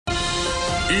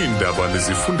Iindaba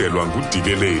nizifundelwa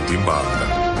ngudikeledi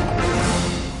Mbala.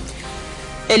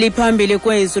 Eliphambili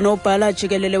kwezwi nobhala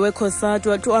jikelele we-Cosatu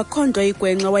wathi akhonjwa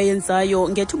igwenxa awayenzayo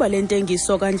ngethuba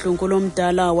lentengiso kandlu-nkulu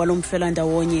omdala walo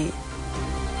mfelandawonye.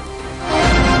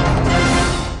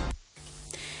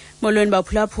 Molweni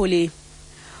baphulaphuli.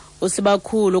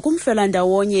 Usibakhulu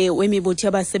kumfelandawonye wemibutho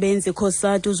yabasebenzi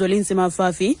Cosatu u-Zwelinzima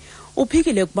Vavi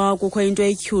uphikile ukuba kukho into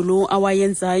etyhulu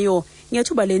awayenzayo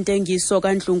ngethuba lentengiso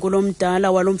kandlu-nkulu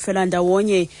omdala walo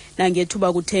mfelandawonye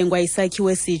nangethuba kuthengwa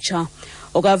isakhiwo esitsha.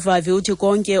 OkaVavi uthi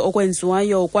konke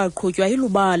okwenziwayo kwaqhutywa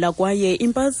ilubala kwaye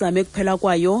impazamo ekuphela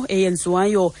kwayo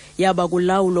eyenziwayo yaba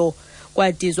kulawulo.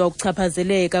 Kwadizwa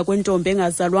ukuchaphazeleka kwentombi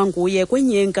engazalwa nguye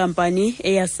kwenye yenkampani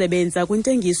eyasebenza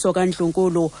kwintengiso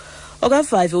kandlu-nkulu.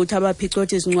 OkaVavi uthi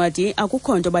abaphicotha izincwadi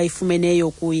akukho nto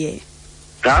bayifumeneyo kuye.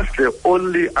 That's the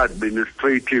only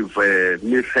administrative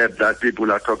mishap that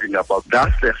people are talking about.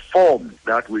 That's the form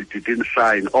that we didn't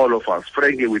sign, all of us.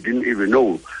 Frankly, we didn't even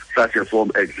know such a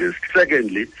form exists.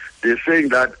 Secondly, they're saying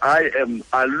that I am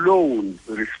alone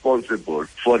responsible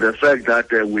for the fact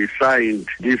that we signed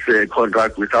this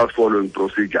contract without following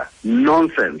procedure.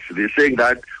 Nonsense. They're saying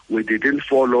that we didn't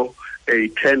follow a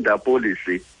tender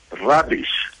policy. Rubbish.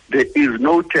 There is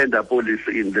no tender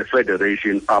policy in the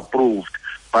Federation approved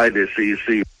by the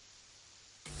CEC.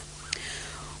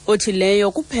 Uthi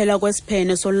leyo kuphela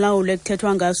kwesiphene solawulo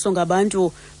ekuthethwa ngaso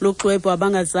ngabantu luxwebhu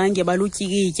abangazange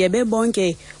balutyikitye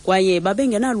bebonke kwaye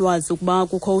babengenalwazi ukuba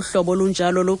kukho uhlobo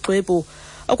olunjalo luxwebhu.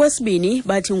 Okwesibini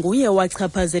bathi nguye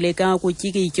wachaphazeleka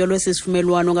kutyikityo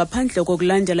lwesisivumelwano ngaphandle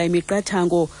kokulandela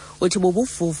imiqathango uthi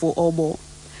bubuvuvu obo.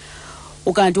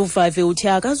 Ukanti uVavi uthi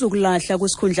akazukulahla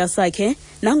kwisikhundla sakhe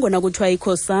nangona kuthiwa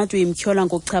i-Cosatu imtyhola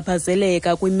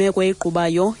ngokuchaphazeleka kwimeko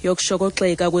egqubayo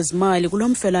yokushokoxeka kwezimali kulo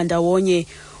mfelandawonye.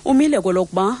 Umile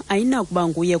kolokuba ayinakuba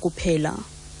nguye kuphela.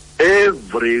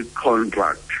 Every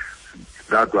contract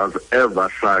that was ever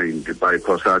signed by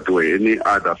Cosatu or any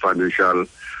other financial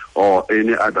or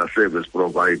any other service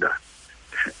provider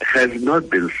has not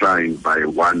been signed by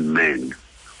one man.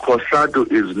 Cosatu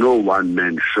is no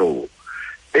one-man show.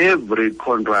 Every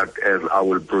contract, as I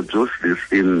will produce this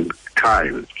in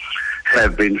time,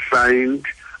 have been signed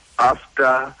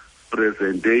after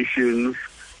presentations,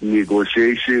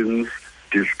 negotiations,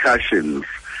 discussions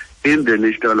in the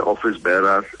national office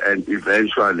bearers and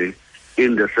eventually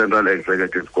in the Central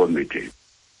Executive Committee.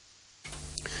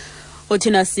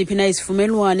 Uthina siphi na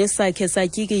isivumelwano esakhe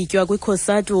satyikitywa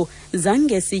kwi-Cosatu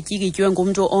zange sityikitywe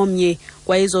ngumntu omnye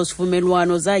kwaye ezo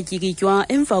sivumelwano zatyikitywa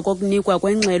emva kokunikwa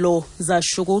kwengxelo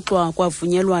zashukuxwa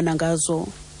kwavunyelwana ngazo.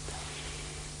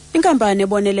 Inkampani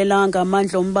ebonelela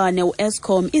ngamandla ombane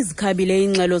u-Eskom izikhabile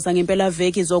ingxelo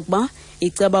zangempelaveki zokuba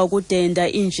iceba ukudenda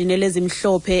iinjineli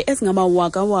ezimhlophe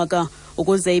ezingamawaka-waka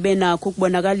ukuze ibe nakho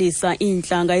ukubonakalisa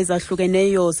iintlanga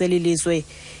ezahlukeneyo zeli lizwe.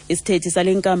 Isithethi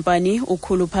sale nkampani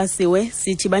ukhuluphasiwe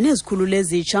sithi banezikhululo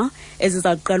ezitsha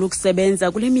ezizaqala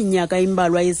ukusebenza kule minyaka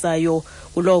imbalwa ezayo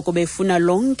kuloko befuna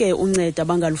lonke uncedo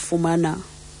abangalufumana.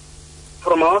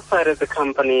 From our side as a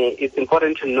company, it's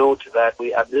important to note that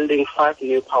we are building 5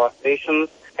 new power stations,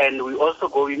 and we also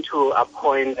going to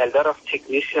appoint a lot of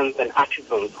technicians and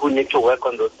artisans who need to work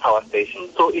on those power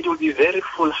stations. So it will be very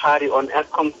foolhardy on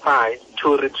Eskom's side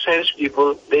to retrench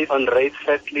people based on rates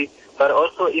firstly, but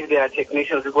also if there are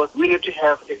technicians, because we need to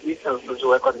have technicians to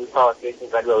work on these power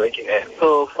stations that we're working at.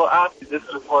 So for us, this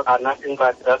report are nothing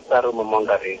but just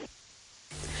rumor-mongering.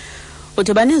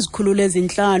 Uthi banezikhululo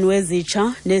ezinhlanu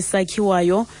ezitsha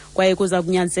nesakhiwayo kwaye kuza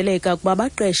kunyanzeleka kuba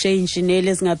baqeshe iinjineli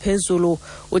ezingaphezulu.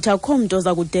 Uthi akho mntu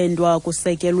oza kudendwa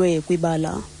kusekelwe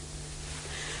kwibala.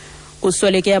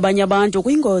 Kusweleke abanye abantu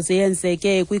kwingozi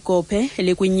eyenzeke kwigophe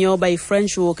elikwinyoba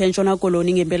i-French Hook entshona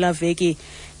koloni ngempelaveki.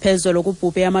 Phezolo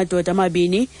kubhubhe amadoda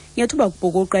amabini ngethuba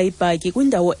kubhukuqa ibhaki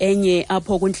kwindawo enye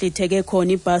apho kuntlitheke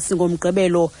khona ibhasi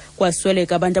ngomgqibelo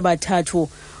kwasweleka abantu abathathu.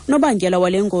 Unobangela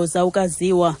wale ngozi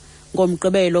awukaziwa.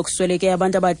 Ngomgqibelo kusweleke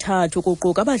abantu abathathu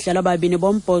kuquka abadlali ababini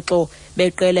bombhoxo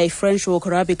beqela i-French Hook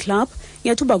Rugby Club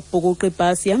ngethuba kubhukuqa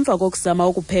ibhasi emva kokuzama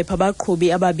ukuphepha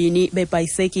abaqhubi ababini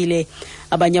bebhayisekile.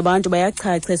 Abanye abantu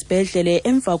bayachacha esibhedlele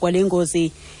emva kwale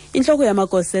ngozi. Inhloko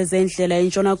yamagosa ezendlela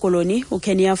entshona koloni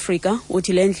uKenny Africa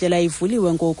uthi le ndlela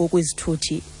ivuliwe ngoku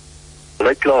kwizithuthi.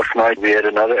 Late last night we had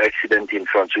another accident in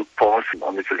Franschhoek Pass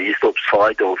on the least-up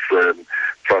side of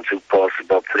Franschhoek Pass,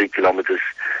 about 3 kilometers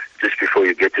just before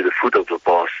you get to the foot of the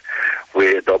pass,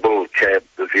 where a double cab,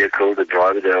 the vehicle, the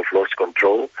driver, they have lost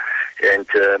control. And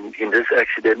in this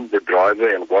accident, the driver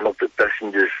and one of the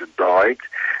passengers died.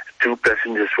 2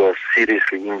 passengers were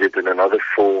seriously injured and another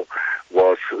 4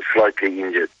 was slightly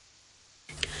injured.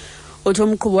 uthi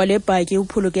umqhubi wale bhaki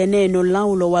uphulukene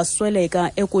nolawulo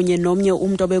wasweleka ekunye nomnye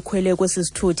umntu obekhwele kwesi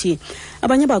sithuthi.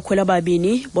 Abanye abakhweli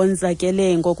ababini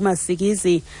bonzakele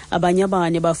ngokumasikizi, abanye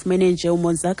abane bafumene nje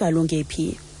umonzakalo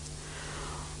ngephi.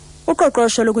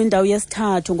 Uqoqosho lukwindawo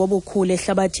yesithathu ngobukhulu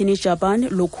ehlabathini iJapan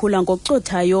lukhula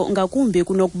ngokucothayo ngakumbi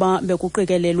kunokuba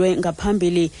bekuqikelelwe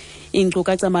ngaphambili.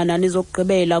 Iinkcukacha-manani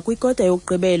zokugqibela kwikota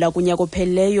yokugqibela kunyaka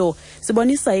ophelileyo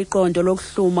zibonisa iqondo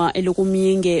lokuhluma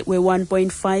elikumyinge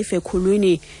we-1.5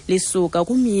 ekhulwini lisuka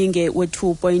kumyinge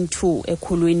we-2.2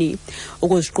 ekhulwini.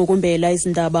 Ukuziqukumbela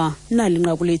izindaba nali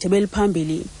nqaku lethu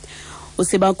beliphambili.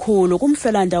 Usibakhulu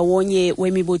kumfelandawonye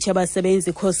wemibutho yabasebenzi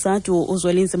i-Cosatu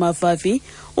u-Zwelinzima Vavi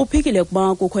uphikile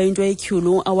ukuba kukho into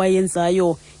etyhulu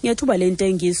awayenzayo ngethuba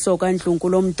lentengiso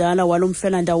kandlu-nkulu omdala walo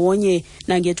mfelandawonye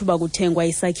nangethuba kuthengwa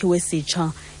isakhiwo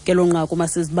esitsha. Ngelo nqaku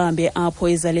masizibambe apho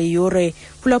izale yure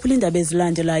phulaphula iindaba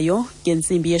ezilandelayo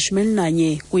ngentsimbi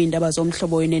ye-11 kwiindaba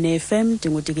zomhlobo wenene FM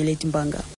ndinguDikeleti Mbanga.